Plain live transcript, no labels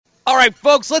All right,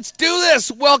 folks, let's do this.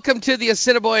 Welcome to the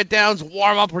Assiniboia Downs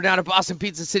warm-up. We're down at Boston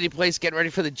Pizza City Place getting ready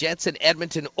for the Jets and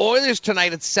Edmonton Oilers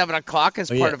tonight at 7 o'clock as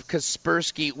part of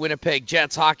Kaspersky Winnipeg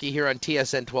Jets hockey here on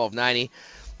TSN 1290.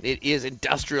 It is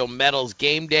Industrial Metals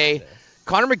game day.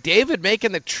 Connor McDavid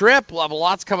making the trip. We'll have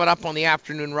lots coming up on the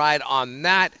afternoon ride on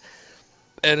that.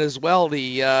 And as well,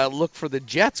 the look for the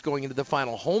Jets going into the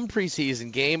final home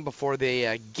preseason game before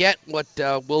they get what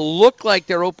will look like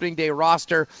their opening day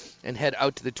roster and head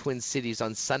out to the Twin Cities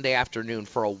on Sunday afternoon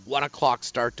for a 1 o'clock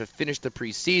start to finish the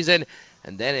preseason.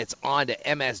 And then it's on to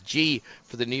MSG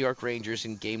for the New York Rangers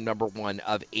in game number 1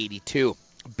 of 82.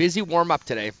 Busy warm-up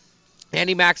today.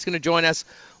 Andy Mack's going to join us.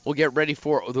 We'll get ready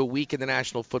for the week in the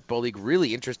National Football League.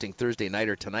 Really interesting Thursday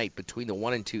nighter tonight between the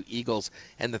 1-2 Eagles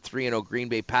and the 3-0 Green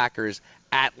Bay Packers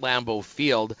at Lambeau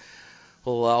Field.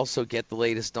 We'll also get the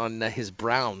latest on his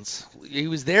Browns. He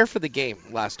was there for the game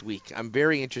last week. I'm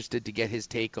very interested to get his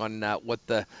take on what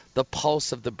the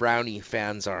pulse of the Brownie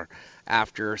fans are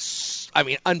after,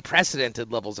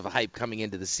 unprecedented levels of hype coming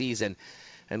into the season.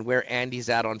 And where Andy's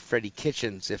at on Freddie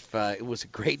Kitchens, if it was a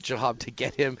great job to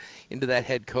get him into that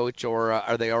head coach, or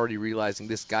are they already realizing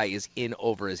this guy is in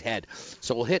over his head?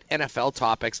 So we'll hit NFL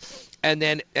topics. And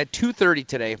then at 2:30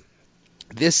 today,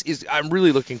 I'm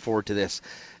really looking forward to this.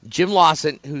 Jim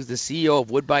Lawson, who's the CEO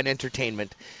of Woodbine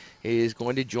Entertainment, is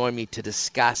going to join me to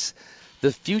discuss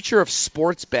the future of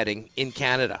sports betting in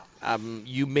Canada.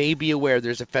 You may be aware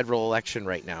there's a federal election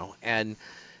right now, and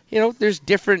there's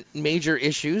different major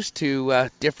issues to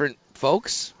different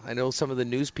folks. I know some of the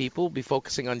news people will be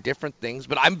focusing on different things,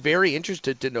 but I'm very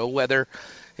interested to know whether,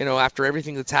 after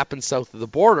everything that's happened south of the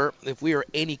border, if we are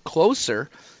any closer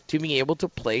to being able to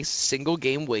place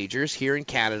single-game wagers here in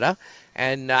Canada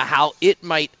and how it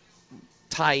might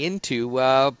tie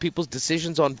into people's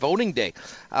decisions on voting day.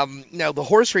 Now, the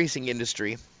horse racing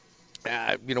industry,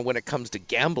 when it comes to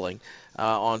gambling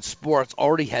on sports,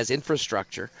 already has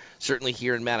infrastructure. Certainly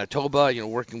here in Manitoba,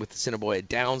 working with the Assiniboia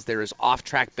Downs, there is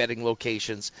off-track betting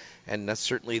locations, and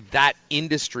certainly that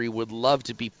industry would love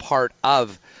to be part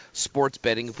of sports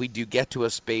betting if we do get to a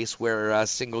space where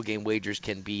single-game wagers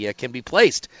can be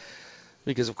placed.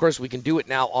 Because, of course, we can do it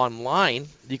now online.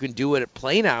 You can do it at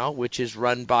Play Now, which is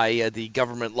run by the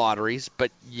government lotteries,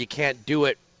 but you can't do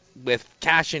it with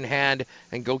cash in hand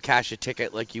and go cash a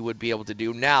ticket like you would be able to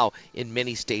do now in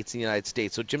many states in the United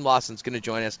States. So Jim Lawson's going to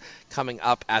join us coming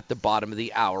up at the bottom of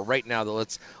the hour. Right now, though,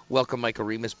 let's welcome Michael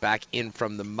Remus back in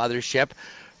from the mothership.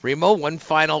 Remo, one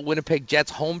final Winnipeg Jets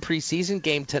home preseason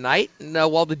game tonight. Now,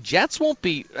 while the Jets won't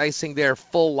be icing their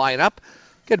full lineup,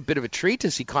 got a bit of a treat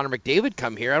to see Connor McDavid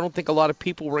come here. I don't think a lot of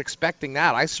people were expecting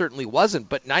that. I certainly wasn't,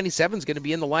 but 97 is going to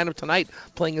be in the lineup tonight,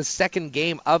 playing his second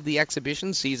game of the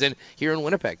exhibition season here in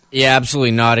Winnipeg. Yeah,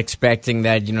 absolutely not expecting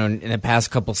that. In the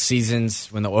past couple seasons,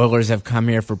 when the Oilers have come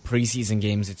here for preseason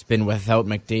games, it's been without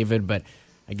McDavid, but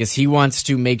I guess he wants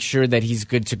to make sure that he's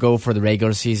good to go for the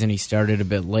regular season. He started a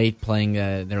bit late playing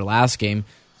their last game,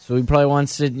 so he probably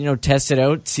wants to test it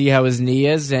out, see how his knee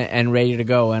is, and ready to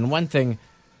go. And one thing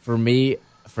for me,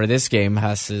 for this game,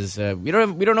 Huss, is we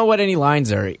don't know what any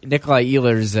lines are. Nikolai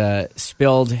Ehlers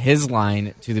spilled his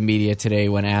line to the media today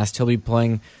when asked. He'll be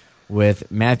playing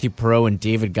with Matthew Perreault and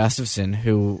David Gustafson,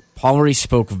 who Paul Maurice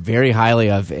spoke very highly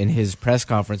of in his press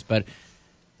conference. But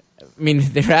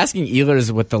they're asking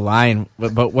Ehlers what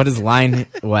his line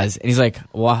was, and he's like,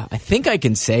 "Well, I think I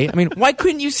can say." Why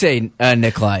couldn't you say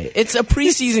Nikolai? It's a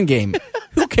preseason game.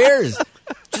 Who cares?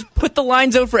 Just put the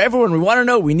lines out for everyone. We want to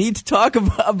know. We need to talk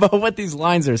about what these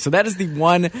lines are. So that is the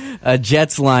one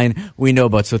Jets line we know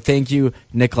about. So thank you,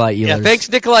 Nikolai Ehlers. Yeah, thanks,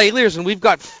 Nikolai Ehlers. And we've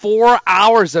got 4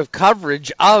 hours of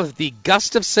coverage of the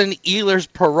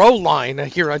Gustafson-Ehlers-Perreault line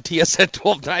here on TSN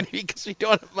 1290 because we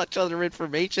don't have much other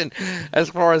information as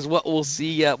far as what we'll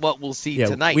see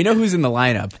tonight. We know who's in the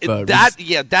lineup. But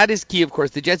that is key, of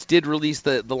course. The Jets did release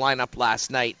the lineup last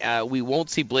night. We won't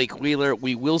see Blake Wheeler.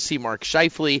 We will see Mark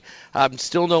Scheifele.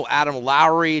 Still no Adam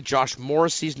Lowry. Josh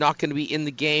Morrissey's not going to be in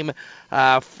the game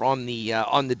on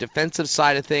the defensive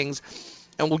side of things.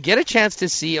 And we'll get a chance to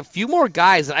see a few more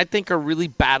guys that I think are really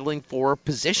battling for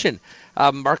position.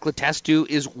 Mark Letestu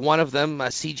is one of them.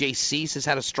 CJ Cease has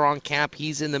had a strong camp.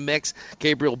 He's in the mix.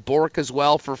 Gabriel Bork as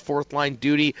well for fourth-line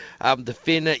duty. The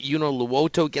Finn Juno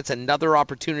Luoto gets another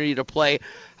opportunity to play.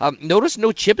 Notice no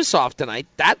Chibisov tonight.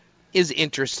 That is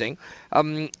interesting.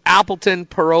 Appleton,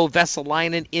 Perreault,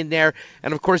 Vesalainen in there,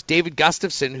 and of course David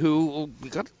Gustafson, who we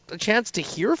got a chance to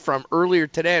hear from earlier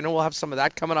today. I know we'll have some of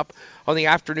that coming up on the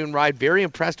afternoon ride. Very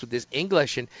impressed with his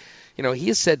English, and he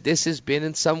has said this has been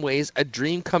in some ways a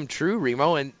dream come true,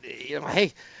 Remo. And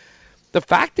hey, the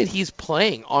fact that he's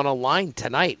playing on a line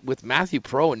tonight with Matthew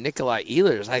Perreault and Nikolai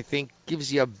Ehlers, I think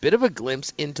gives you a bit of a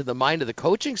glimpse into the mind of the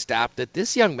coaching staff that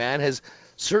this young man has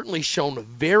certainly shown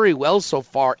very well so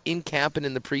far in camp and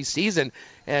in the preseason,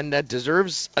 and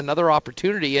deserves another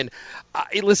opportunity. And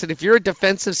listen, if you're a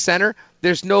defensive center,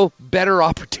 there's no better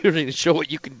opportunity to show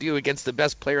what you can do against the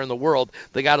best player in the world,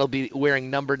 the guy that'll be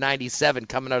wearing number 97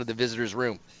 coming out of the visitor's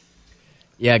room.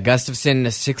 Yeah, Gustafsson, the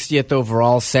 60th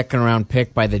overall, second-round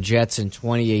pick by the Jets in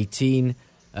 2018.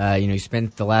 He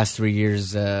spent the last 2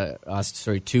 years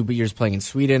playing in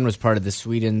Sweden, was part of the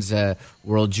Sweden's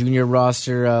World Junior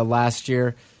roster last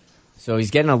year. So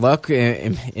he's getting a look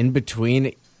in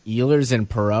between Ehlers and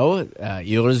Perreault.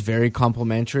 Ehlers very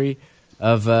complimentary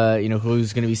of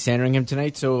who's going to be centering him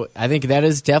tonight. So I think that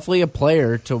is definitely a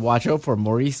player to watch out for.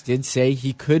 Maurice did say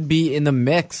he could be in the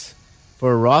mix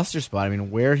for a roster spot. I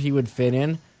mean, where he would fit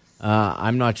in,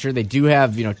 I'm not sure. They do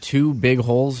have two big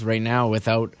holes right now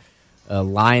without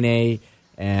Laine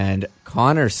and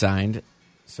Connor signed.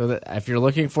 So that if you're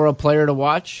looking for a player to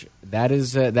watch, that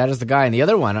is the guy. And the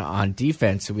other one on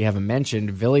defense that we haven't mentioned,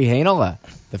 Ville Heinola,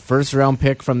 the first-round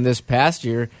pick from this past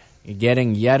year,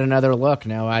 getting yet another look.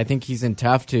 Now, I think he's in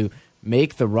tough to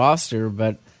make the roster,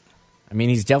 but I mean,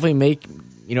 he's definitely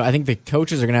I think the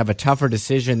coaches are going to have a tougher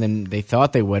decision than they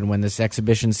thought they would when this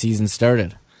exhibition season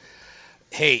started.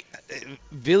 Hey,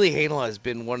 Ville Heinola has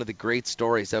been one of the great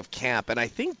stories of camp, and I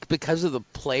think because of the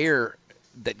player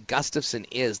that Gustafsson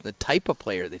is, the type of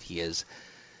player that he is,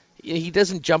 he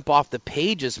doesn't jump off the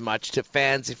page as much to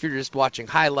fans if you're just watching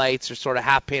highlights or sort of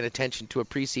half paying attention to a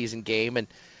preseason game. And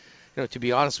to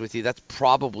be honest with you, that's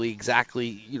probably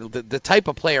exactly the type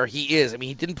of player he is. I mean,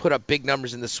 he didn't put up big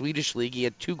numbers in the Swedish league. He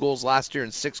had 2 goals last year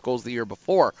and 6 goals the year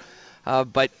before.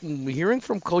 But hearing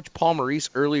from Coach Paul Maurice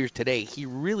earlier today, he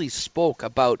really spoke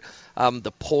about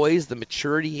the poise, the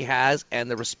maturity he has, and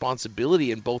the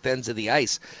responsibility in both ends of the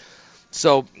ice.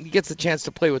 So he gets the chance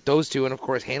to play with those two, and of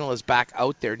course Heinola is back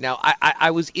out there. Now,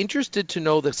 I was interested to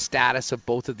know the status of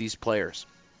both of these players.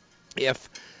 If,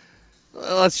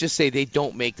 let's just say, they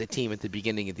don't make the team at the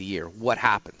beginning of the year, what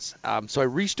happens? So I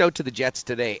reached out to the Jets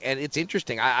today, and it's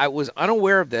interesting. I was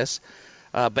unaware of this,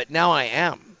 but now I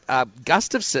am.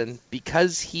 Gustafsson,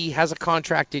 because he has a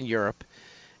contract in Europe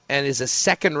and is a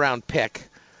second-round pick,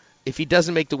 if he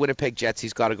doesn't make the Winnipeg Jets,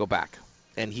 he's got to go back,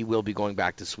 and he will be going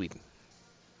back to Sweden.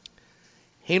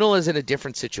 Heinola is in a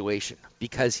different situation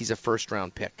because he's a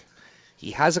first-round pick.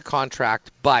 He has a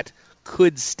contract, but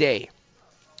could stay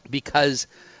because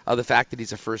of the fact that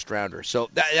he's a first-rounder.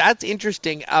 So that's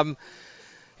interesting.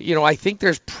 I think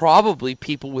there's probably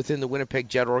people within the Winnipeg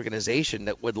Jet organization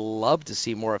that would love to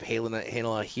see more of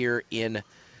Heinola here in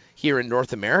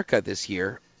North America this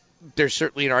year. There's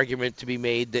certainly an argument to be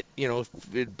made that,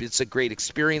 it's a great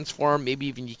experience for him. Maybe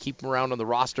even you keep him around on the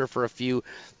roster for a few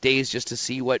days just to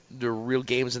see what the real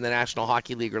games in the National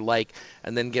Hockey League are like,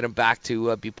 and then get him back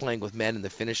to be playing with men in the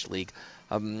Finnish League.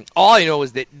 All I know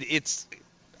is that it's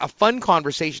a fun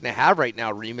conversation to have right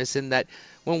now, Remus, in that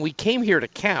when we came here to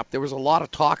camp, there was a lot of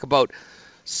talk about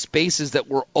spaces that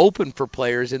were open for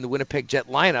players in the Winnipeg Jet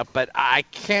lineup, but I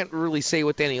can't really say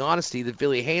with any honesty that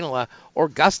Ville Heinola or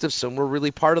Gustafsson were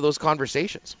really part of those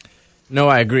conversations. No,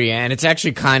 I agree, and it's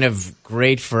actually kind of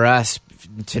great for us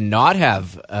to not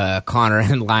have Connor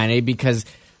and Laine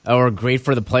or great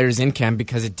for the players in camp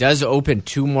because it does open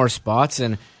 2 more spots,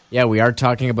 and yeah, we are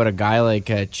talking about a guy like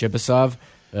Chibisov,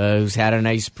 who's had a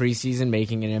nice preseason,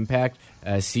 making an impact.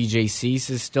 CJ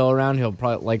Cease is still around. He'll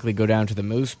probably likely go down to the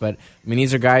Moose. But, I mean,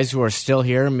 these are guys who are still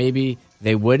here. Maybe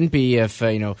they wouldn't be if,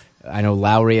 I know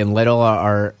Lowry and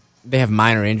Little they have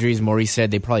minor injuries. Maurice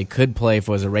said they probably could play if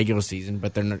it was a regular season,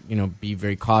 but they're not, be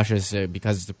very cautious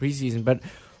because it's the preseason. But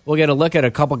we'll get a look at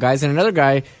a couple guys. And another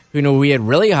guy who we had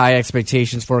really high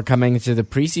expectations for coming into the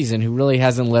preseason who really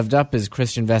hasn't lived up is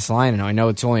Christian Vesalainen. I know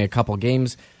it's only a couple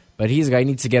games, but he's a guy who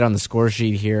needs to get on the score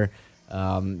sheet here.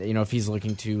 If he's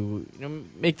looking to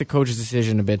make the coach's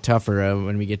decision a bit tougher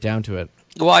when we get down to it.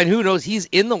 Well, and who knows? He's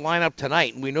in the lineup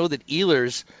tonight, and we know that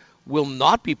Ehlers will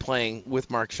not be playing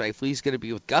with Mark Scheifele. He's going to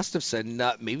be with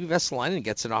Gustafsson. Maybe Vesalainen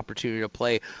gets an opportunity to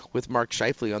play with Mark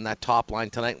Scheifele on that top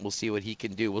line tonight, and we'll see what he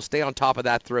can do. We'll stay on top of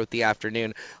that throughout the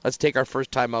afternoon. Let's take our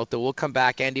first time out, though. We'll come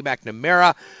back. Andy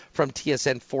McNamara from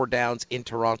TSN 4 Downs in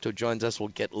Toronto joins us. We'll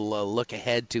get a look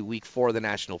ahead to Week 4 of the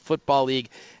National Football League.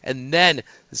 And then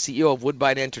the CEO of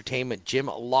Woodbine Entertainment, Jim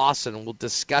Lawson, will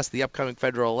discuss the upcoming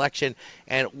federal election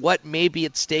and what may be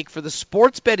at stake for the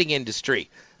sports betting industry.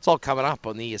 It's all coming up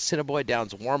on the Assiniboia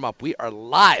Downs Warm-Up. We are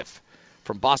live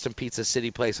from Boston Pizza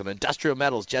City Place on Industrial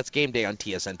Metals. Jets game day on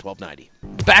TSN 1290.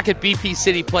 Back at BP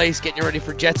City Place, getting ready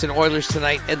for Jets and Oilers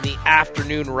tonight in the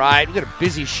afternoon ride. We've got a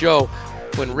busy show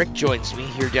when Rick joins me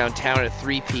here downtown at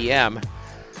 3 p.m.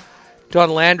 Don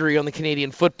Landry on the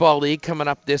Canadian Football League coming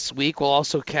up this week. We'll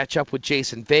also catch up with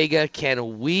Jason Vega. Ken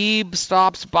Weeb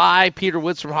stops by. Peter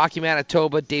Woods from Hockey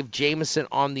Manitoba. Dave Jameson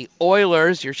on the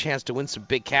Oilers. Your chance to win some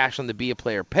big cash on the Be a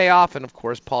Player payoff. And, of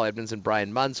course, Paul Edmonds and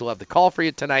Brian Munns will have the call for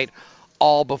you tonight,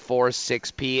 all before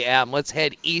 6 p.m. Let's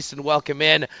head east and welcome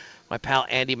in my pal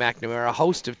Andy McNamara,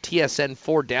 host of TSN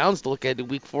 4 Downs, to look at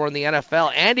Week 4 in the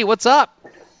NFL. Andy, what's up?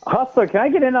 Hustler, can I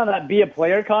get in on that Be a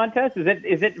Player contest?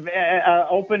 Is it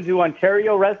open to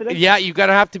Ontario residents? Yeah, you got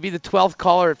to have to be the 12th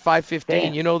caller at 5:15.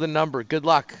 Damn. You know the number. Good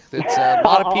luck. It's a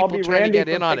lot of people trying Randy to get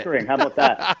in on Pickering. it. How about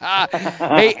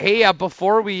that? Hey,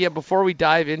 before we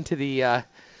dive into the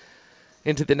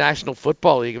National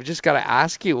Football League, I've just got to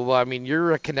ask you. Well, I mean,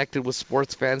 you're connected with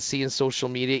sports fans, seeing social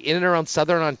media in and around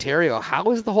Southern Ontario. How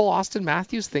is the whole Austin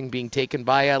Matthews thing being taken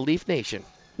by Leaf Nation?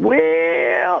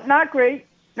 Well, not great.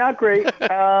 Not great. It's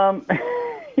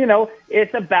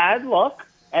a bad look.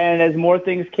 And as more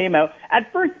things came out, at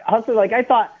first, Hustler, I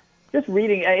thought, just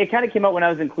reading, it kind of came out when I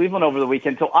was in Cleveland over the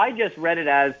weekend. So I just read it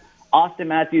as Austin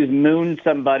Matthews mooned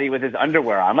somebody with his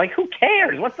underwear on. I'm like, who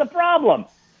cares? What's the problem?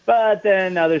 But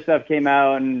then other stuff came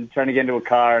out and trying to get into a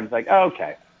car, and it's like,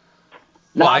 okay.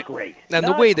 Not great. And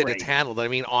the way that it's handled, I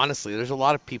mean, honestly, there's a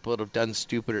lot of people that have done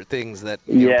stupider things that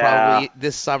probably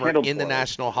this summer in the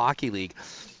National Hockey League.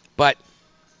 But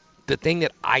the thing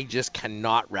that I just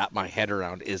cannot wrap my head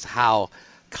around is how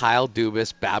Kyle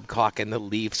Dubas, Babcock, and the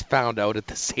Leafs found out at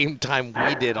the same time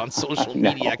we did on social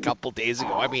media a couple days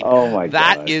ago. I mean,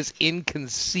 that is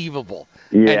inconceivable,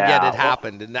 and yet it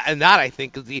happened. And that I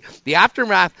think is the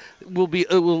aftermath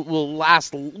will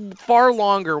last far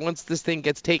longer once this thing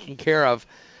gets taken care of,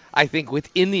 I think,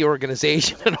 within the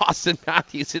organization and Austin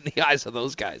Matthews in the eyes of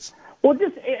those guys. Well,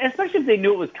 just especially if they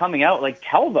knew it was coming out,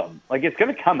 tell them, it's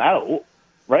going to come out.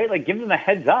 Right? Give them a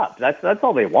heads up. That's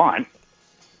all they want.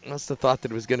 That's the thought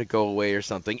that it was going to go away or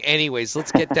something. Anyways,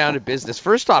 let's get down to business.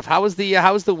 First off, how was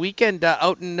the weekend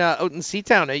out in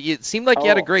Seatown? It seemed like you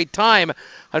had a great time.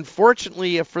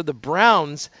 Unfortunately, for the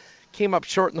Browns, came up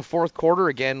short in the fourth quarter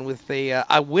again with a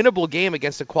winnable game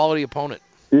against a quality opponent.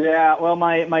 Yeah, well,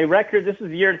 my record, this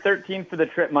is year 13 for the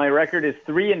trip. My record is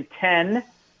 3-10.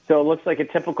 So it looks like a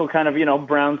typical kind of,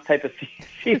 Browns type of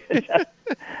season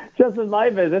just as my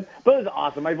visit. But it was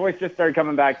awesome. My voice just started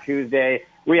coming back Tuesday.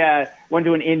 We went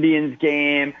to an Indians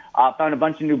game, found a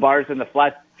bunch of new bars in the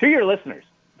Flats. To your listeners,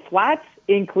 Flats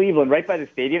in Cleveland, right by the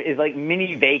stadium, is like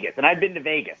mini Vegas. And I've been to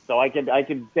Vegas, so I can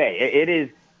say it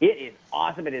is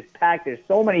awesome. It is packed. There's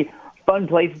so many fun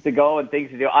places to go and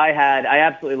things to do. I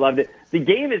absolutely loved it. The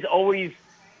game is always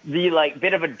the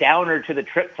bit of a downer to the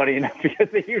trip, funny enough, because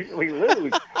they usually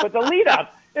lose. But the lead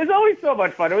up is always so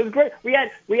much fun. It was great. We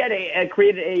had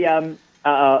created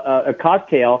a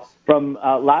cocktail from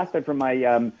last time from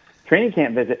my training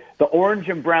camp visit, the Orange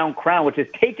and Brown Crown, which has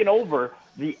taken over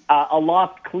the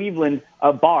Aloft Cleveland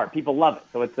bar. People love it,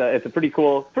 so it's a pretty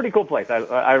cool place.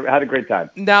 I had a great time.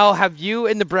 Now, have you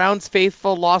and the Browns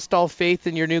faithful lost all faith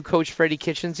in your new coach, Freddie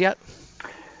Kitchens, yet?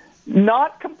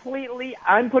 Not completely.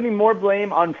 I'm putting more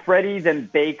blame on Freddie than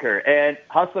Baker. And,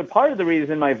 Hustler, part of the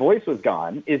reason my voice was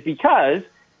gone is because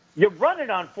you run it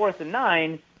on 4th and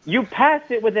 9, you pass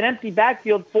it with an empty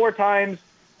backfield 4 times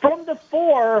from the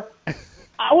 4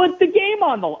 with the game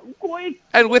on the line.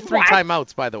 And with 3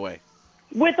 timeouts, by the way.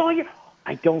 With all your...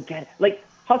 I don't get it.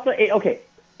 Hustler, okay,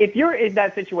 if you're in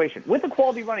that situation with a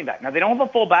quality running back, now they don't have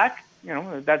a fullback,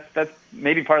 that's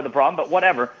maybe part of the problem, but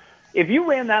whatever. If you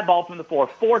ran that ball from the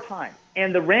 4 times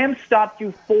and the Rams stopped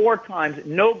you 4 times,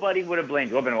 nobody would have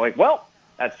blamed you. I've been like, well,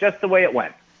 that's just the way it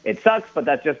went. It sucks, but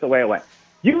that's just the way it went.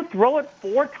 You throw it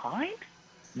 4 times?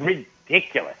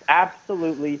 Ridiculous.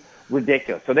 Absolutely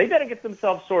ridiculous. So they better get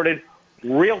themselves sorted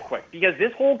real quick because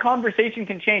this whole conversation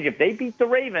can change. If they beat the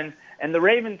Ravens and the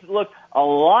Ravens look a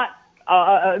lot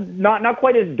not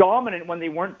quite as dominant when they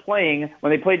weren't playing,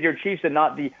 when they played your Chiefs and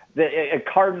not the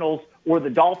Cardinals or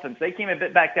the Dolphins. They came a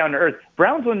bit back down to earth.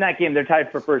 Browns win that game. They're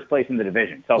tied for first place in the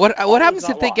division. So what happens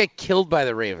if they get killed by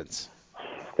the Ravens?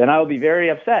 Then I will be very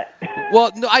upset.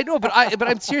 Well, no, I know, but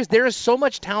I'm serious. There is so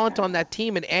much talent on that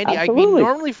team, and Andy, Absolutely. I mean,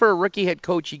 normally for a rookie head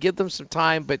coach, you give them some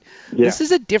time, but this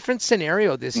is a different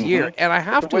scenario this year, and I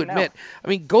have to admit, I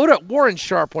mean, go to Warren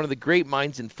Sharp, one of the great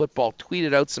minds in football,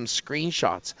 tweeted out some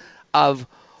screenshots of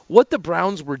what the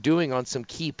Browns were doing on some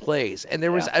key plays, and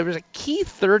there was a key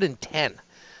 3rd and 10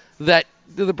 that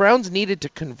the Browns needed to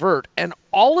convert, and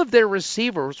all of their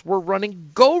receivers were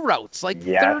running go routes, like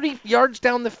 30 yards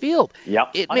down the field.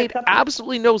 Yep. It made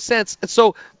absolutely no sense.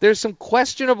 So there's some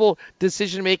questionable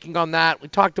decision-making on that. We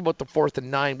talked about the 4th and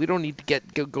 9. We don't need to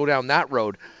go down that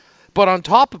road. But on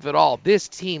top of it all, this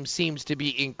team seems to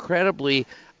be incredibly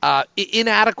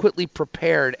inadequately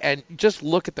prepared, and just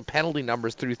look at the penalty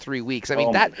numbers through 3 weeks. I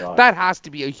mean, that has to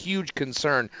be a huge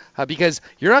concern because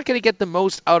you're not going to get the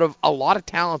most out of a lot of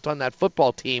talent on that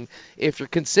football team if you're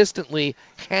consistently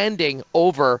handing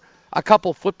over a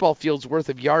couple football fields worth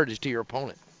of yardage to your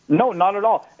opponent. No, not at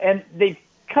all. And they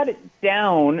cut it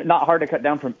down, not hard to cut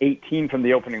down from 18 from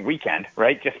the opening weekend,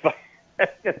 right? Just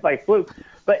by fluke.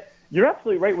 But you're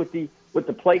absolutely right with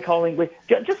the play calling.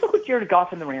 Just look what Jared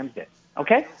Goff and the Rams did.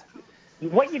 Okay?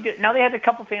 What you did, now they had a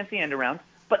couple fancy end arounds,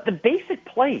 but the basic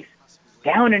plays,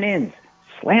 down and ins,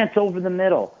 slants over the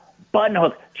middle, button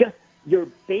hook, just your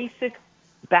basic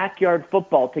backyard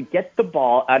football to get the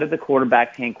ball out of the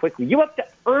quarterback's hand quickly. You have to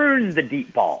earn the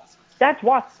deep ball. That's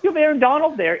why you have Aaron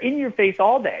Donald there in your face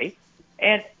all day,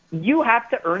 and you have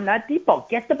to earn that deep ball.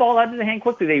 Get the ball out of the hand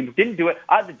quickly. They didn't do it.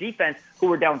 The defense, who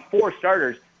were down 4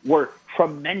 starters, were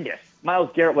tremendous. Myles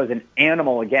Garrett was an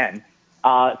animal again.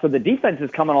 So the defense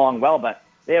is coming along well, but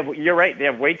you're right. They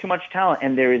have way too much talent,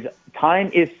 and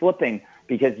time is slipping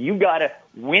because you got to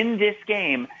win this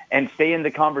game and stay in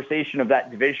the conversation of that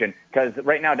division. Because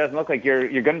right now it doesn't look like you're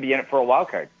going to be in it for a wild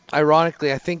card.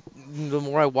 Ironically, I think the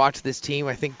more I watch this team,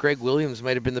 I think Greg Williams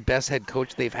might have been the best head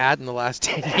coach they've had in the last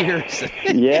 10 years.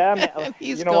 Yeah, man.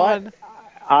 He's gone. What?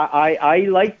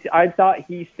 I thought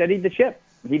he steadied the ship.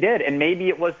 He did, and maybe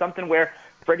it was something where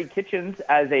Freddie Kitchens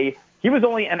he was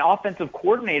only an offensive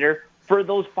coordinator for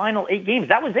those final 8 games.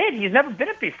 That was it. He's never been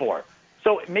it before.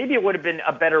 So maybe it would have been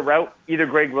a better route, either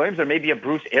Greg Williams or maybe a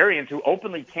Bruce Arians, who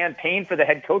openly campaigned for the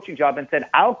head coaching job and said,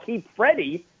 I'll keep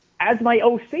Freddie as my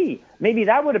OC. Maybe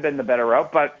that would have been the better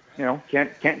route, but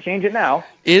can't change it now.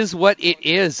 Is what it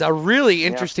is. A really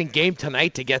interesting game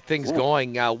tonight to get things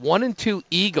going. 1-2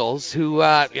 Eagles, who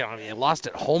lost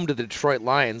at home to the Detroit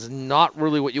Lions. Not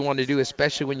really what you want to do,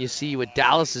 especially when you see what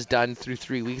Dallas has done through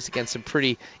 3 weeks against some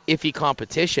pretty iffy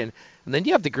competition. And then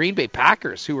you have the Green Bay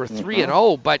Packers, who are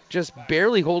 3-0, but just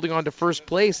barely holding on to first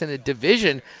place in a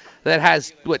division that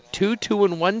has 2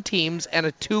 2-1 teams and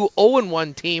a 2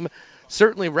 0-1 team.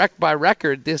 Certainly, by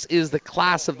record, this is the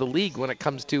class of the league when it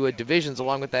comes to divisions,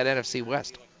 along with that NFC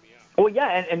West. Well, yeah,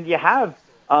 and you have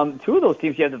 2 of those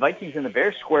teams. You have the Vikings and the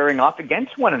Bears squaring off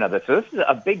against one another. So this is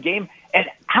a big game. And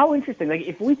how interesting! Like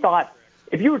if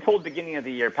you were told beginning of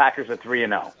the year Packers are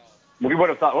 3-0, we would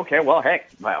have thought, okay, well, heck,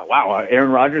 wow,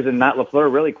 Aaron Rodgers and Matt LaFleur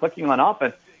really clicking on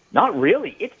offense. Not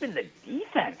really. It's been the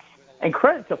defense. And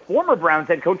credit to former Browns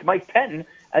head coach Mike Pettin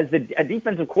as a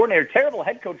defensive coordinator. Terrible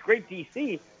head coach, great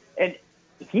DC. And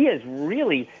he has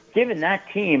really given that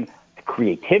team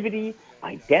creativity,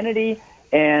 identity,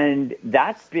 and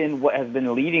that's been what has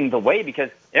been leading the way because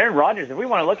Aaron Rodgers, if we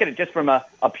want to look at it just from a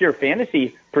pure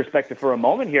fantasy perspective for a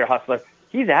moment here, Hustler,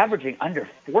 he's averaging under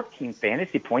 14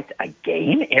 fantasy points a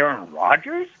game. Aaron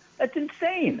Rodgers? That's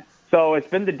insane. So it's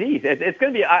been the D's. It's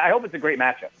going to be, I hope it's a great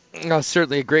matchup. No,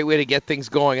 certainly a great way to get things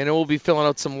going. And we'll be filling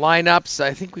out some lineups.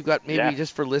 I think we've got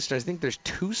just for listeners, I think there's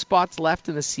 2 spots left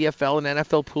in the CFL and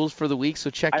NFL pools for the week. So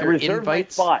check your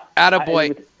invites. My spot.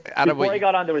 Attaboy. Before I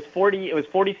got on, it was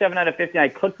 47 out of 50. I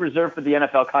clicked reserve for the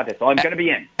NFL contest, so I'm going to be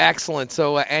in. Excellent.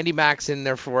 So Andy Mack's in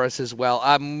there for us as well.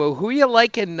 Who are you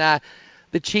liking? The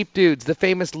cheap dudes, the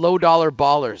famous low-dollar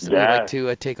ballers that we like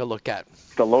to take a look at.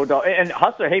 The low-dollar. And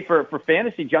Hustler, hey, for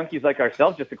fantasy junkies like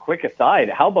ourselves, just a quick aside,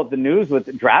 how about the news with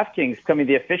DraftKings becoming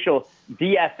the official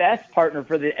DFS partner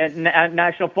for the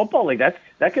National Football League?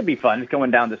 That could be fun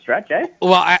going down the stretch, eh?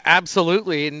 Well,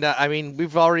 absolutely. And,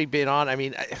 we've already been on.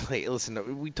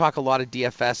 Listen, we talk a lot of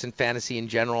DFS and fantasy in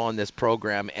general on this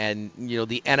program, and,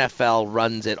 the NFL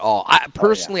runs it all.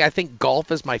 I think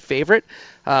golf is my favorite.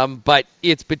 But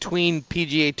it's between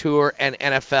PGA Tour and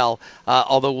NFL,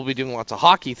 although we'll be doing lots of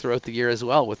hockey throughout the year as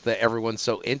well with everyone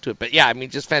so into it. But, yeah,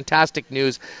 just fantastic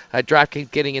news.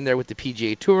 DraftKings getting in there with the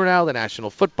PGA Tour now, the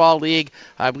National Football League.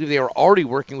 I believe they were already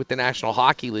working with the National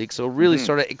Hockey League, so really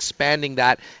sort of expanding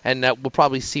that, and we'll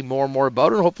probably see more and more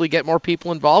about it and hopefully get more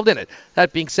people involved in it.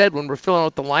 That being said, when we're filling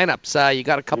out the lineups, you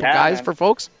got a couple guys for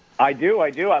folks? I do.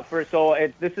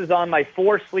 This is on my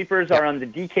 4 sleepers are on the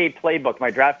DK playbook,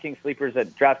 my DraftKings sleepers at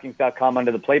DraftKings.com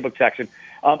under the playbook section.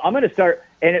 I'm going to start,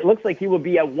 and it looks like he will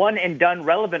be a one-and-done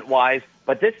relevant-wise,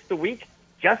 but this is the week,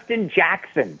 Justin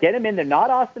Jackson. Get him in there,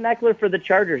 not Austin Eckler for the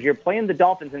Chargers. You're playing the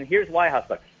Dolphins, and here's why,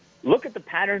 Hustler. Look at the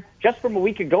pattern just from a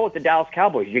week ago with the Dallas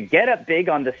Cowboys. You get up big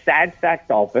on the sad sack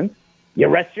Dolphins, you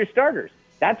rest your starters.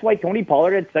 That's why Tony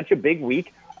Pollard had such a big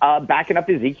week backing up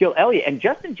Ezekiel Elliott. And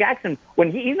Justin Jackson,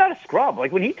 when he's not a scrub.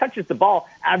 Like, when he touches the ball,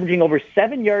 averaging over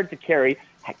 7 yards a carry,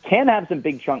 can have some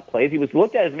big chunk plays. He was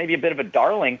looked at as maybe a bit of a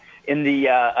darling in the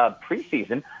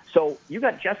preseason. So you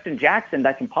got Justin Jackson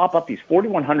that can pop up these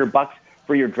 $4,100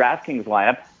 for your DraftKings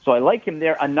lineup. So I like him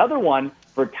there. Another one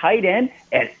for tight end,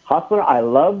 and Hustler, I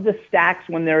love the stacks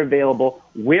when they're available.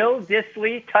 Will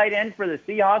Dissly, tight end for the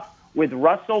Seahawks, with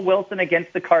Russell Wilson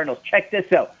against the Cardinals. Check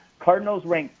this out. Cardinals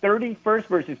rank 31st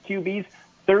versus QBs,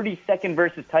 32nd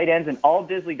versus tight ends, and all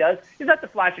Dissly does is not the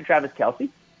flash of Travis Kelce.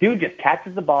 Dude just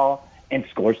catches the ball and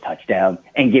scores touchdowns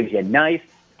and gives you nice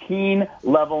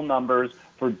team-level numbers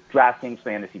for DraftKings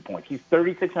fantasy points. He's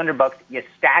 $3,600. You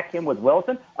stack him with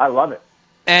Wilson. I love it.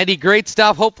 Andy, great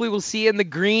stuff. Hopefully we'll see you in the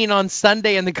green on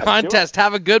Sunday in the contest.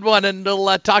 Have a good one, and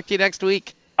we'll talk to you next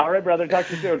week. All right, brother. Talk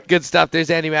to you soon. Good stuff.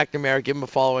 There's Andy McNamara. Give him a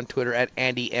follow on Twitter at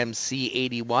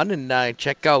AndyMC81. And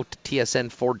check out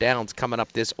TSN 4 Downs coming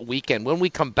up this weekend. When we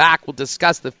come back, we'll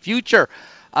discuss the future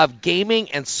of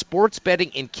gaming and sports betting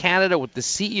in Canada with the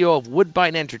CEO of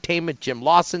Woodbine Entertainment, Jim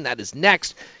Lawson. That is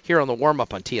next here on the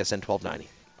Warmup on TSN 1290.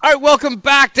 All right, welcome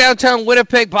back downtown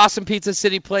Winnipeg, Boston Pizza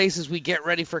City Place, as we get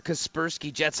ready for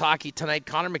Kaspersky Jets hockey tonight.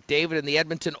 Connor McDavid and the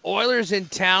Edmonton Oilers in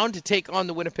town to take on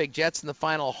the Winnipeg Jets in the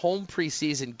final home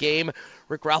preseason game.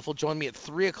 Rick Ralph will join me at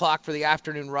 3 o'clock for the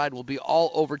afternoon ride. We'll be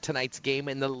all over tonight's game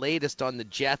and the latest on the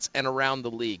Jets and around the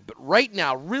league. But right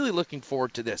now, really looking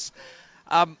forward to this.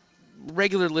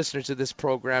 Regular listeners of this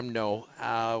program know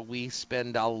we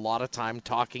spend a lot of time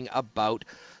talking about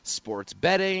sports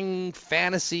betting,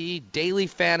 fantasy, daily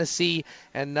fantasy,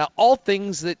 and all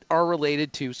things that are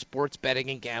related to sports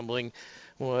betting and gambling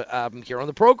here on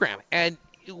the program. And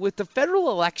with the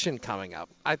federal election coming up,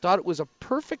 I thought it was a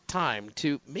perfect time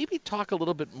to maybe talk a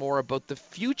little bit more about the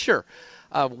future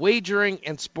of wagering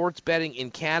and sports betting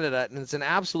in Canada. And it's an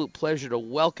absolute pleasure to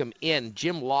welcome in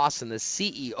Jim Lawson, the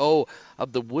CEO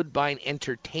of the Woodbine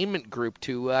Entertainment Group,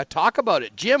 to talk about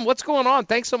it. Jim, what's going on?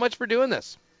 Thanks so much for doing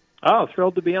this. Oh,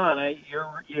 thrilled to be on.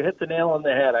 You hit the nail on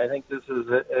the head. I think this is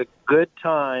a good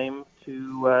time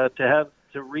to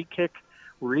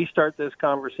restart this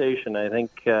conversation. I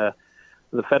think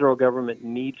the federal government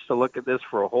needs to look at this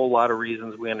for a whole lot of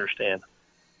reasons we understand.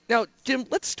 Now, Jim,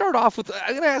 let's start off with, I'm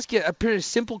going to ask you a pretty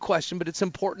simple question, but it's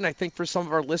important, I think, for some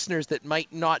of our listeners that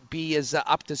might not be as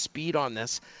up to speed on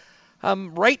this.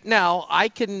 Right now, I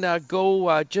can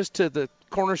go just to the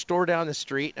corner store down the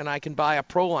street, and I can buy a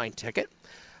Proline ticket.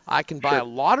 I can buy a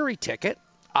lottery ticket.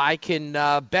 I can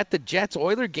bet the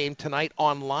Jets-Oiler game tonight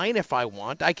online if I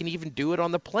want. I can even do it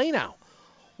on the Play Now.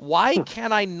 Why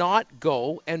can I not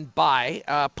go and buy,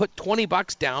 put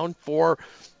 $20 down for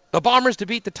the Bombers to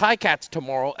beat the Ticats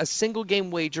tomorrow, a single-game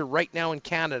wager right now in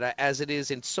Canada, as it is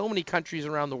in so many countries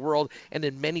around the world and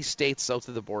in many states south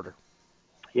of the border?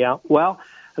 Yeah, well,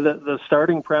 the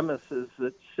starting premise is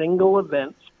that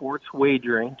single-event sports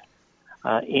wagering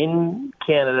in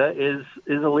Canada is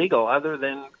illegal, other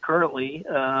than currently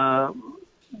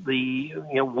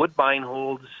Woodbine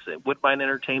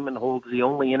Entertainment holds the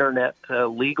only internet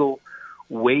legal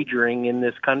wagering in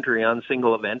this country on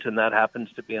single event, and that happens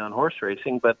to be on horse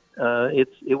racing. But it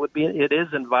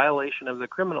is in violation of the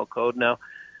criminal code. Now,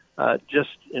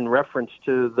 just in reference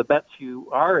to the bets you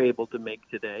are able to make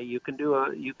today, you can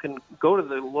go to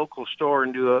the local store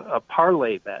and do a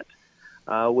parlay bet,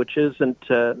 which isn't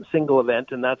a single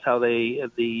event, and that's how the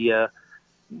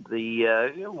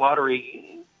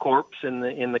lottery corps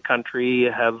in the country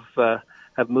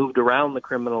have moved around the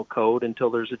criminal code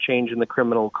until there's a change in the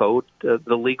criminal code.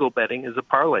 The legal betting is a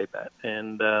parlay bet,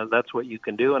 and that's what you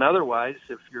can do. And otherwise,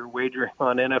 if you're wagering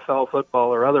on NFL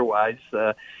football or otherwise,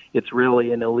 it's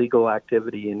really an illegal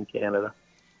activity in Canada.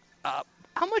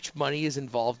 How much money is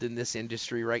involved in this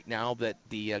industry right now that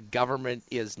the government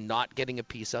is not getting a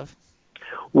piece of?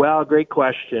 Well, great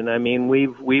question. I mean,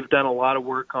 we've done a lot of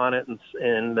work on it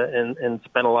and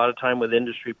spent a lot of time with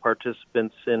industry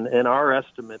participants, and our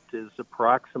estimate is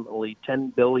approximately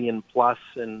 $10 billion plus,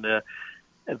 and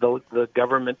the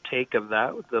government take of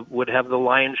that would have the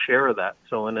lion's share of that.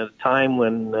 So, in a time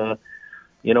when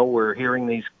we're hearing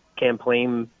these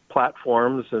campaign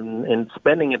platforms and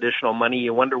spending additional money,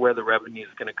 you wonder where the revenue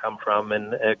is going to come from,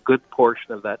 and a good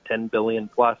portion of that $10 billion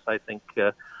plus, I think,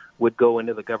 would go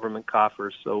into the government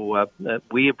coffers. So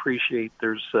we appreciate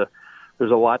there's a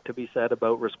lot to be said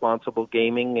about responsible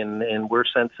gaming, and we're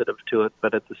sensitive to it.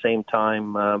 But at the same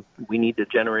time, we need to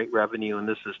generate revenue, and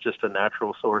this is just a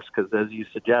natural source because, as you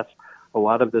suggest, a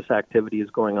lot of this activity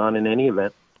is going on in any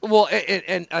event. Well,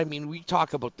 and I mean, we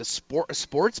talk about the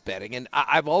sports betting, and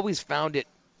I've always found it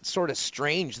sort of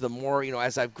strange the more,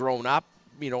 as I've grown up,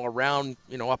 around,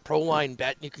 a pro line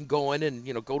bet. You can go in and,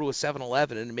 go to a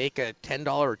 7-Eleven and make a $10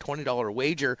 or $20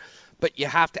 wager, but you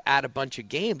have to add a bunch of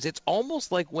games. It's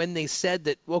almost like when they said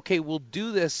that, okay, we'll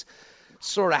do this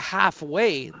sort of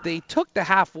halfway, they took the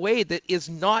halfway that is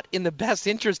not in the best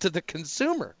interest of the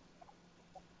consumer.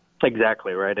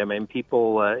 Exactly right. I mean,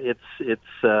 people,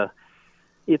 it's a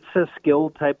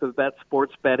skill type of bet,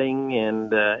 sports betting,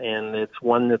 and it's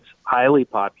one that's highly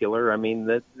popular. I mean,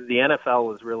 the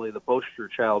NFL is really the poster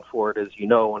child for it, as you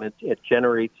know, and it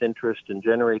generates interest and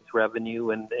generates revenue,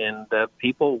 and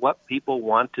what people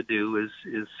want to do is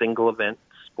single event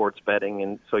sports betting,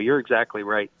 and so you're exactly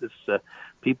right.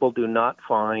 People do not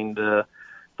find the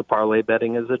parlay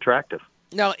betting as attractive.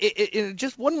 Now,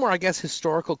 just one more, I guess,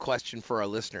 historical question for our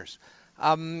listeners.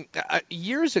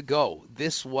 Years ago,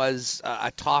 this was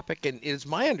a topic, and it is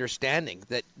my understanding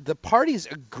that the parties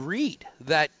agreed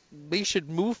that they should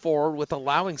move forward with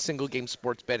allowing single-game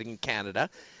sports betting in Canada,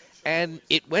 and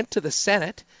it went to the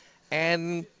Senate,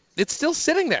 and it's still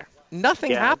sitting there.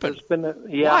 Nothing happened.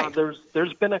 Why?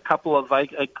 There's been a couple of, I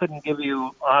couldn't give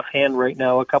you offhand right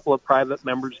now, a couple of private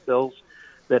members' bills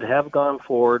that have gone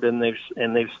forward and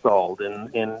they've stalled,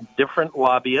 and different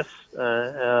lobbyists.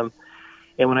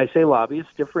 And when I say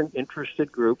lobbyists, different interested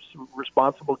groups,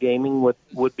 responsible gaming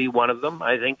would be one of them.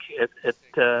 I think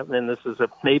and this is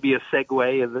maybe a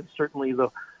segue, certainly the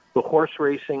horse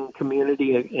racing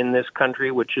community in this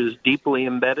country, which is deeply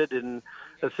embedded in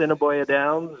Assiniboia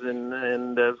Downs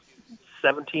and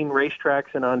 17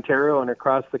 racetracks in Ontario and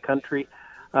across the country,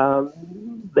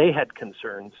 they had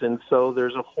concerns. And so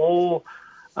there's a whole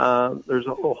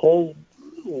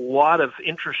lot of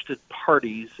interested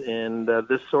parties, and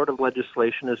this sort of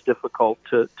legislation is difficult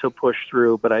to push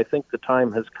through. But I think the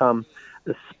time has come,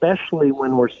 especially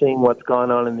when we're seeing what's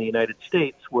gone on in the United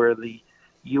States, where the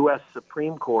U.S.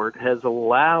 Supreme Court has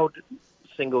allowed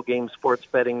single-game sports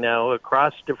betting now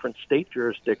across different state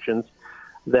jurisdictions,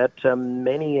 that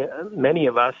many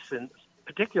of us, and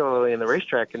particularly in the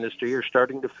racetrack industry, are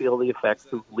starting to feel the effects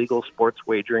of legal sports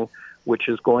wagering, which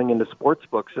is going into sports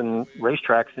books and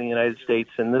racetracks in the United States.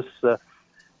 And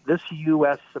this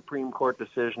U.S. Supreme Court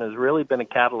decision has really been a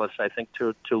catalyst, I think,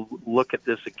 to look at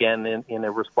this again in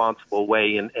a responsible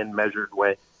way and measured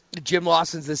way. Jim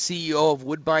Lawson's the CEO of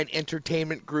Woodbine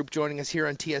Entertainment Group, joining us here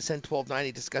on TSN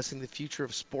 1290, discussing the future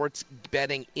of sports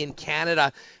betting in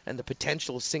Canada and the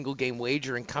potential of single-game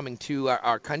wagering coming to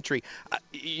our country.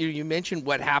 You mentioned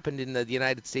what happened in the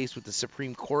United States with the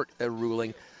Supreme Court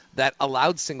ruling that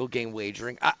allowed single-game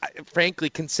wagering. Frankly,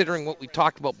 considering what we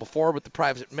talked about before with the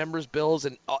private members' bills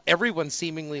and everyone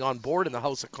seemingly on board in the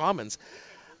House of Commons,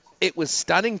 it was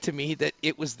stunning to me that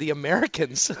it was the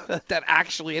Americans that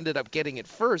actually ended up getting it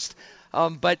first.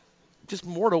 But just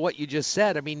more to what you just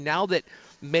said, I mean, now that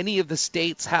many of the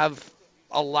states have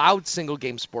allowed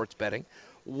single-game sports betting,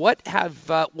 what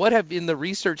have in the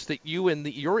research that you and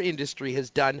your industry has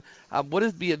done, what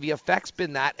has the effects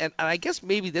been that? And I guess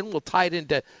maybe then we'll tie it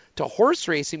into horse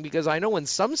racing, because I know in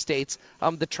some states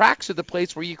the tracks are the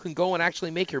place where you can go and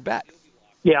actually make your bet.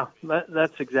 Yeah,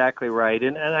 that's exactly right.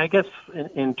 And I guess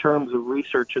in terms of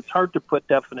research, it's hard to put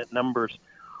definite numbers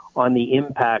on the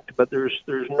impact, but there's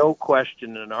no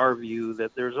question in our view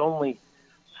that there's only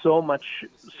so much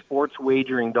sports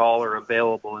wagering dollar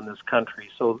available in this country.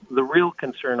 So the real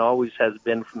concern always has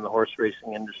been from the horse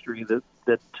racing industry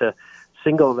that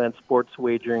single event sports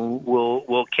wagering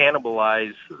will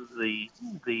cannibalize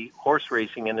the horse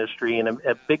racing industry and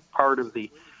a big part of the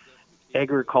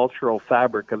agricultural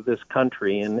fabric of this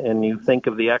country, and you think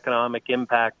of the economic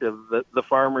impact of the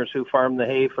farmers who farm the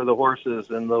hay for the horses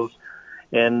and those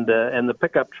and the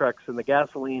pickup trucks and the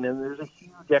gasoline, and there's a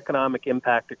huge economic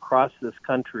impact across this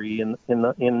country in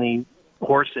the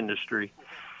horse industry.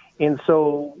 And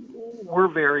so we're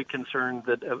very concerned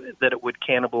that it would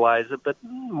cannibalize it. But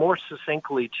more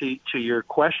succinctly to your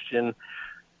question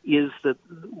is that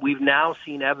we've now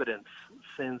seen evidence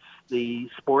since the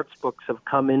sports books have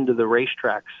come into the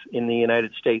racetracks in the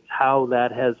United States, how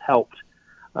that has helped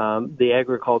the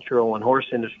agricultural and horse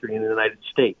industry in the United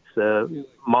States.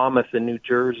 Monmouth in New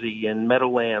Jersey and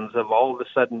Meadowlands have all of a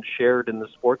sudden shared in the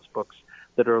sports books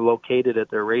that are located at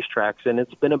their racetracks. And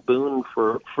it's been a boon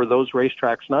for those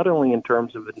racetracks, not only in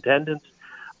terms of attendance,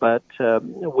 but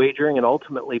wagering and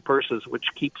ultimately purses, which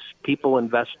keeps people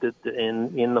invested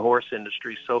in the horse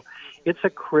industry. So it's a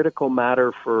critical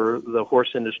matter for the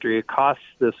horse industry. It costs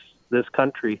this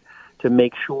country to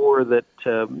make sure that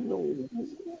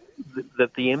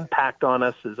the impact on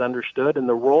us is understood and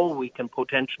the role we can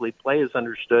potentially play is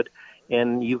understood.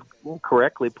 And you've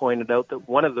correctly pointed out that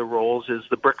one of the roles is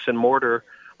the bricks and mortar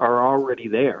are already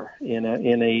there in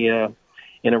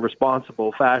in a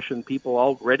responsible fashion, people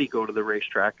already go to the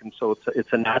racetrack, and so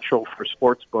it's a natural for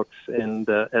sports books. And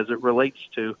as it relates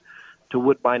to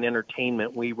Woodbine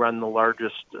Entertainment, we run the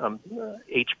largest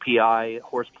HPI,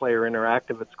 Horse Player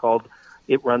Interactive, it's called.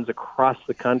 It runs across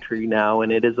the country now,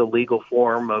 and it is a legal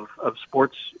form of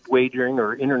sports wagering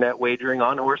or internet wagering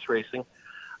on horse racing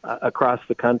across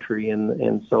the country.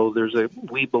 And so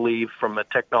we believe from a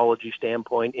technology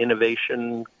standpoint,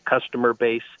 innovation, customer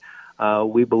base,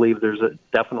 we believe there's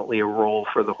definitely a role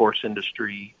for the horse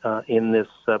industry in this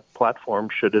platform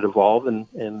should it evolve.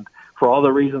 And for all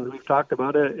the reasons we've talked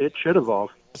about, it should evolve.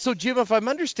 So, Jim, if I'm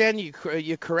understanding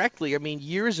you correctly, I mean,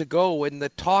 years ago when the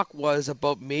talk was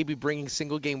about maybe bringing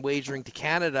single-game wagering to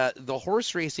Canada, the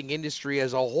horse racing industry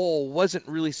as a whole wasn't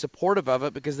really supportive of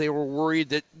it because they were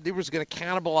worried that it was going to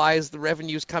cannibalize the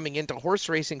revenues coming into horse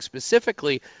racing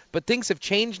specifically. But things have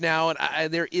changed now,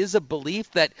 and there is a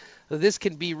belief that this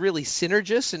can be really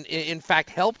synergist and, in fact,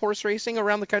 help horse racing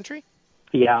around the country?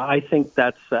 Yeah, I think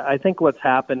I think what's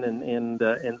happened,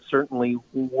 and certainly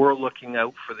we're looking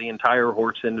out for the entire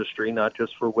horse industry, not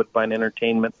just for Woodbine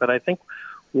Entertainment. But I think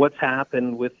what's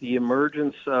happened with the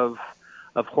emergence of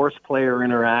Horse Player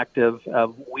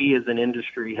Interactive, we as an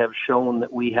industry have shown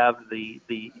that we have the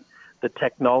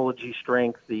technology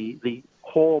strength, the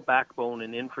whole backbone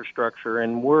and infrastructure,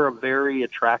 and we're a very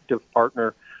attractive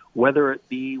partner, whether it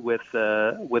be with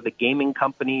a gaming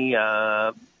company.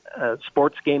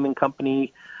 Sports gaming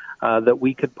company that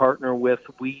we could partner with.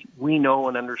 We know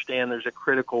and understand there's a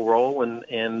critical role,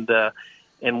 and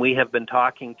we have been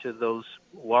talking to those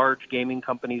large gaming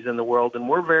companies in the world, and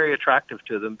we're very attractive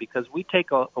to them because we take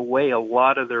away a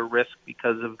lot of their risk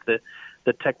because of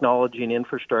the technology and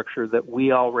infrastructure that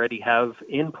we already have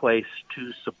in place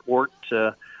to support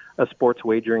a sports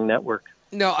wagering network.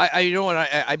 No,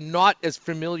 I'm not as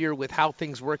familiar with how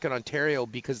things work in Ontario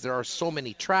because there are so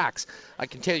many tracks. I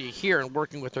can tell you here, and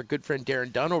working with our good friend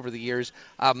Darren Dunn over the years,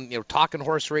 talking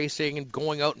horse racing and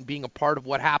going out and being a part of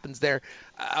what happens there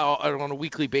on a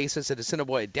weekly basis at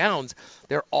Assiniboia Downs,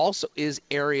 there also is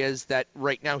areas that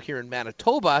right now here in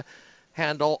Manitoba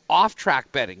handle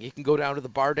off-track betting. You can go down to the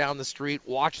bar down the street,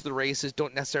 watch the races,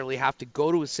 don't necessarily have to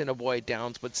go to Assiniboia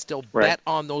Downs, but still bet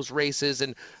on those races,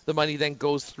 and the money then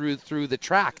goes through the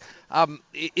track.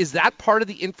 Is that part of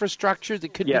the infrastructure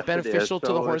that could be beneficial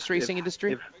to the horse racing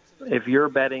industry? If you're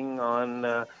betting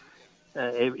on,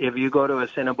 if you go to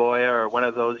Assiniboia or one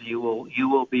of those, you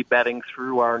will be betting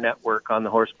through our network on the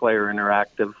Horse Player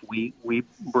Interactive. We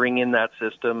bring in that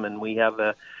system, and we have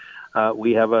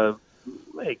a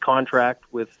contract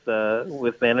with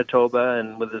Manitoba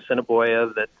and with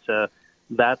Assiniboia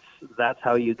that's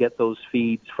how you get those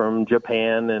feeds from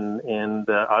Japan and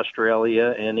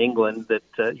Australia and England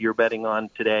that you're betting on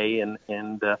today, and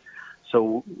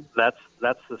so that's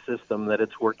the system that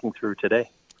it's working through today.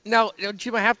 Now,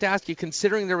 Jim, I have to ask you,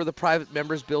 considering there were the private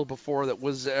members bill before that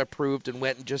was approved and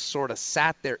went and just sort of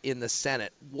sat there in the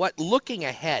Senate, looking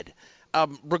ahead,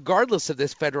 regardless of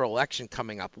this federal election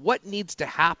coming up, what needs to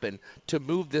happen to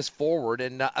move this forward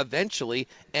and eventually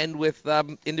end with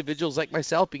individuals like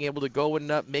myself being able to go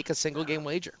and make a single game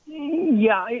wager?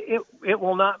 Yeah, it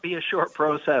will not be a short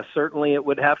process. Certainly, it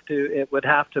would have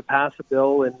to pass a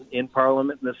bill in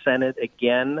Parliament and the Senate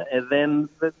again, and then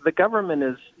the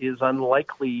government is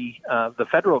unlikely. The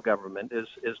federal government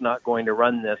is not going to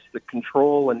run this. The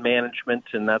control and management,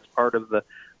 and that's part of the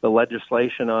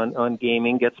legislation on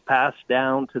gaming, gets passed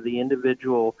down to the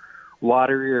individual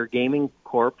lottery or gaming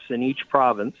corps in each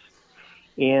province.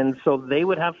 And so they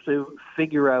would have to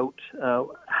figure out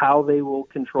how they will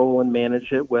control and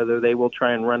manage it, whether they will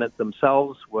try and run it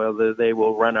themselves, whether they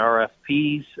will run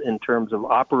RFPs in terms of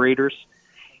operators.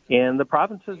 And the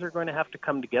provinces are going to have to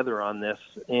come together on this.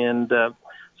 And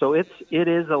so it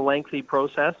is a lengthy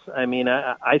process. I mean,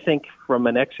 I think from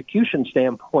an execution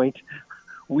standpoint,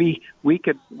 we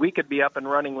could be up and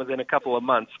running within a couple of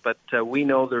months, but we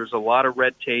know there's a lot of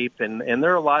red tape and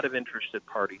there are a lot of interested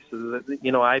parties. So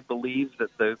I believe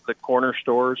that the corner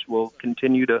stores will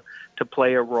continue to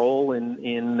play a role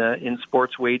in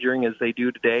sports wagering as they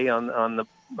do today on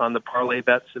the parlay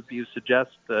bets, if you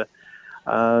suggest,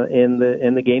 in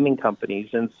the gaming companies.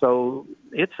 And so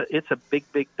it's a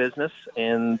big business,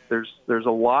 and there's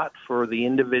a lot for the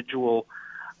individual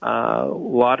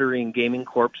lottery and gaming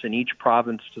corps in each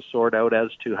province to sort out as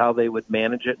to how they would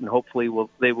manage it, and hopefully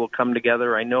they will come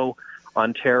together. I know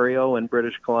Ontario and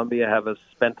British Columbia have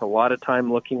spent a lot of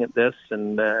time looking at this,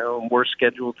 and we're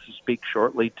scheduled to speak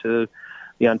shortly to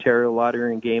the Ontario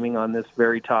Lottery and Gaming on this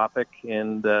very topic,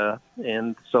 and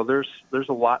so there's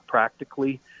a lot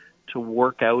practically to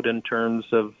work out in terms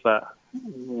of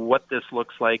what this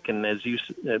looks like, and as you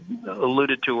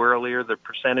alluded to earlier, the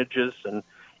percentages and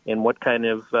what kind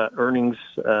of earnings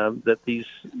that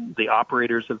the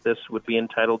operators of this would be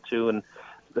entitled to. And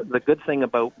the good thing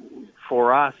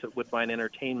for us at Woodbine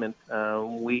Entertainment,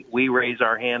 we raise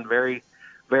our hand very,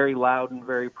 very loud and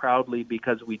very proudly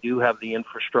because we do have the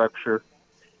infrastructure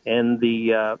and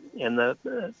the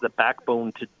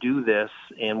backbone to do this,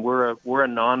 and we're a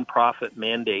non-profit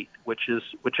mandate, which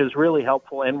is really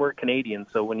helpful, and we're Canadian.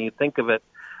 So when you think of it,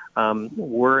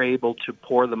 we're able to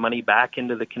pour the money back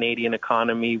into the Canadian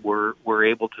economy. We're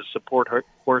able to support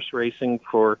horse racing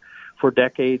for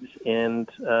decades, and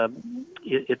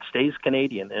it stays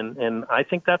Canadian. And I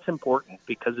think that's important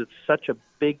because it's such a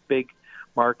big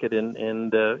market,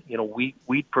 and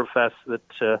we profess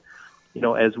that.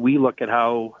 As we look at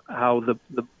how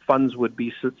the funds would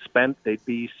be spent, they'd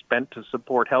be spent to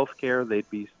support healthcare, they'd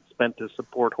be spent to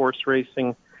support horse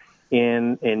racing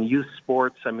and youth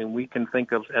sports. I mean, we can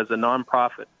think of as a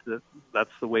nonprofit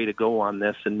that's the way to go on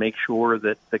this and make sure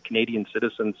that the Canadian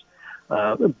citizens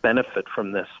benefit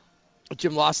from this.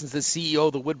 Jim Lawson's the CEO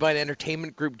of the Woodbine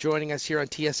Entertainment Group, joining us here on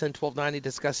TSN 1290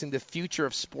 discussing the future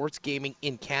of sports gaming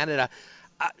in Canada.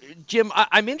 Jim,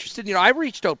 I'm interested, I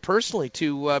reached out personally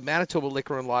to Manitoba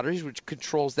Liquor and Lotteries, which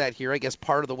controls that here, I guess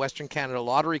part of the Western Canada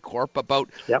Lottery Corp,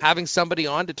 about having somebody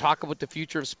on to talk about the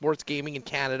future of sports gaming in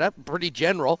Canada, pretty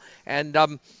general, and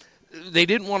they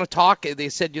didn't want to talk. They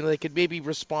said, they could maybe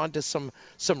respond to some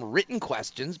written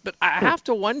questions, but I have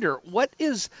to wonder, what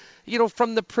is,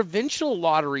 from the provincial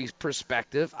lottery's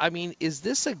perspective, I mean, is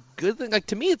this a good thing? Like,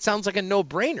 to me, it sounds like a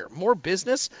no-brainer. More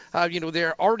business. They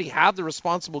already have the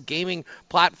responsible gaming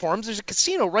platforms. There's a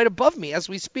casino right above me as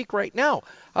we speak right now.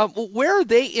 Where are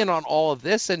they in on all of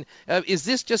this? And is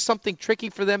this just something tricky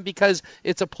for them because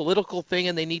it's a political thing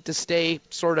and they need to stay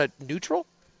sort of neutral?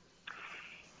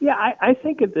 Yeah, I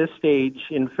think at this stage,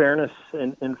 in fairness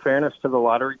to the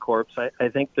lottery corps, I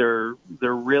think they're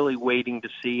really waiting to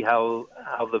see how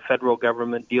the federal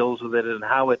government deals with it and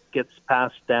how it gets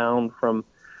passed down from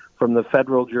the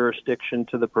federal jurisdiction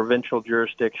to the provincial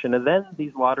jurisdiction, and then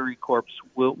these lottery corps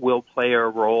will play a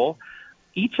role.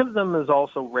 Each of them is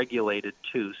also regulated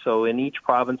too. So in each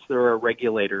province, there are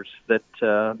regulators that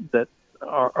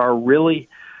are really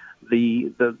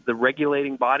the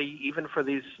regulating body, even for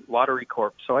these lottery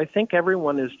corps. So I think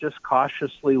everyone is just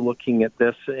cautiously looking at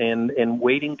this and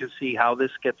waiting to see how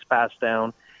this gets passed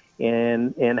down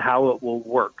and how it will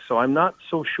work. So I'm not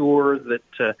so sure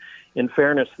that, in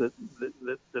fairness, that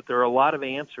there are a lot of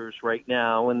answers right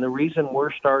now. And the reason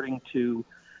we're starting to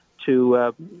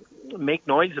make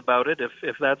noise about it,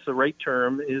 if that's the right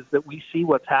term, is that we see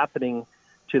what's happening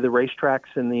to the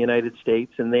racetracks in the United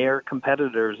States, and they are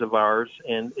competitors of ours,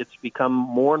 and it's become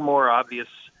more and more obvious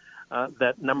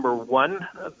that, number one,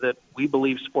 that we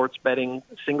believe sports betting,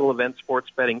 single event sports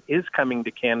betting, is coming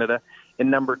to Canada,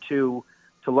 and number two,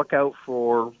 to look out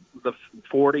for the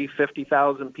 40,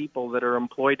 50,000 people that are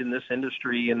employed in this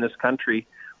industry in this country.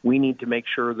 We need to make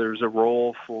sure there's a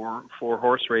role for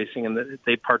horse racing and that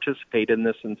they participate in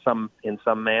this in some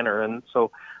manner, and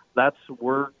so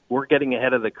we're getting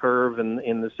ahead of the curve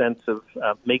in the sense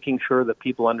of making sure that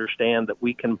people understand that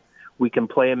we can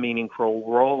play a meaningful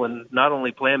role, and not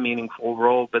only play a meaningful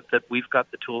role, but that we've got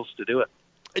the tools to do it.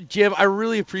 Jim, I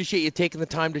really appreciate you taking the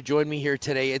time to join me here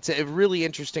today. It's a really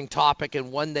interesting topic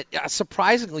and one that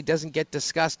surprisingly doesn't get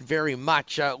discussed very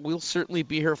much. We'll certainly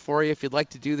be here for you if you'd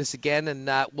like to do this again, and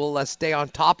we'll stay on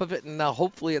top of it, and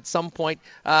hopefully at some point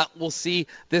we'll see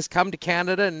this come to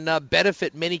Canada and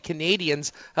benefit many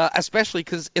Canadians, especially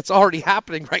because it's already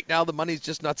happening right now. The money's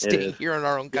just not staying here in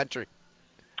our own country.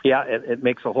 Yeah, it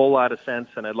makes a whole lot of sense,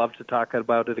 and I'd love to talk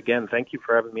about it again. Thank you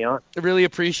for having me on. I really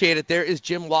appreciate it. There is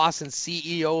Jim Lawson,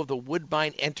 CEO of the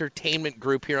Woodbine Entertainment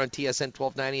Group here on TSN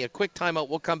 1290. A quick timeout.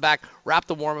 We'll come back, wrap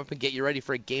the warm-up, and get you ready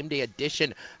for a game day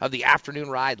edition of the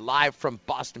Afternoon Ride live from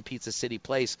Boston Pizza City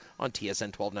Place on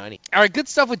TSN 1290. All right, good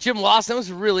stuff with Jim Lawson. That was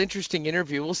a real interesting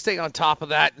interview. We'll stay on top of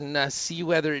that and see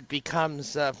whether it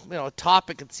becomes a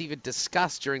topic that's even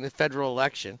discussed during the federal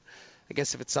election. I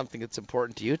guess if it's something that's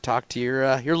important to you, talk to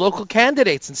your local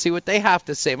candidates and see what they have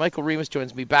to say. Michael Remus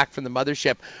joins me back from the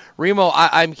mothership. Remo,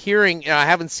 I'm hearing, I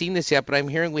haven't seen this yet, but I'm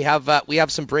hearing we have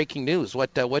some breaking news.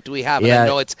 What do we have? Yeah. And I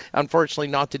know it's unfortunately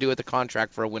not to do with the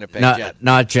contract for a Winnipeg Jet.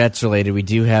 Not Jets related. We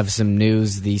do have some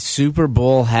news. The Super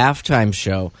Bowl halftime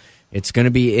show. It's going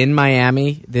to be in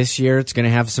Miami this year. It's going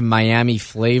to have some Miami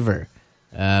flavor.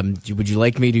 Would you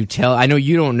like me to tell? I know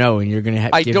you don't know, and you're going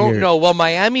to know. Well,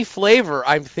 Miami flavor,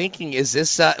 I'm thinking, is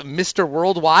this Mr.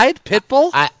 Worldwide,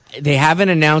 Pitbull? They haven't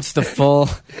announced the full.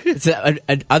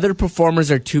 Other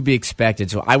performers are to be expected,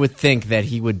 so I would think that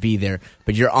he would be there.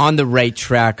 But you're on the right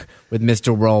track with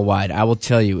Mr. Worldwide. I will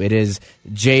tell you, it is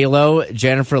J-Lo,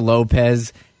 Jennifer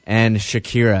Lopez, and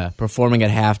Shakira performing at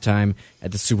halftime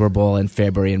at the Super Bowl in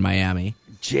February in Miami.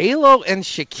 J-Lo and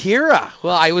Shakira.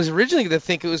 Well, I was originally going to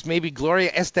think it was maybe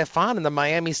Gloria Estefan and the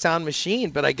Miami Sound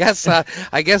Machine, but I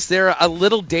guess they're a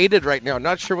little dated right now. I'm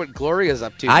not sure what Gloria's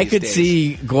up to. I these could days.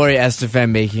 see Gloria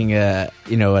Estefan making an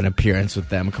appearance with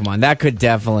them. Come on, that could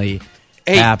definitely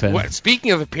happen. Speaking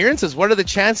of appearances, what are the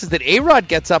chances that A-Rod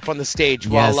gets up on the stage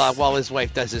while his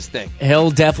wife does his thing?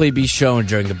 He'll definitely be shown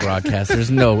during the broadcast.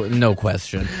 There's no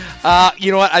question.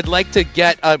 You know what? I'd like to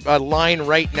get a line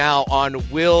right now on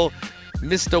will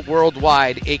Mr.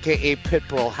 Worldwide, a.k.a.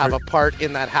 Pitbull, have a part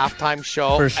in that halftime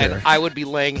show? For sure. And I would be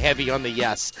laying heavy on the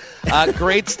yes.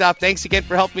 Great stuff. Thanks again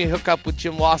for helping me hook up with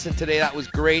Jim Lawson today. That was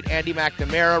great. Andy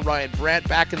McNamara, Ryan Brandt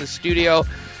back in the studio,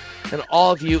 and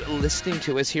all of you listening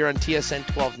to us here on TSN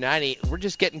 1290. We're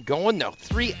just getting going, though.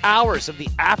 3 hours of the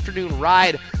afternoon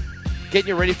ride. Getting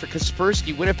you ready for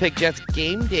Kaspersky. Winnipeg Jets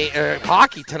game day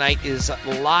hockey tonight is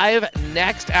live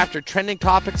next after Trending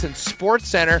Topics and Sports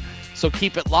Center. So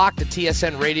keep it locked to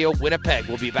TSN Radio Winnipeg.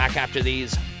 We'll be back after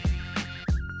these.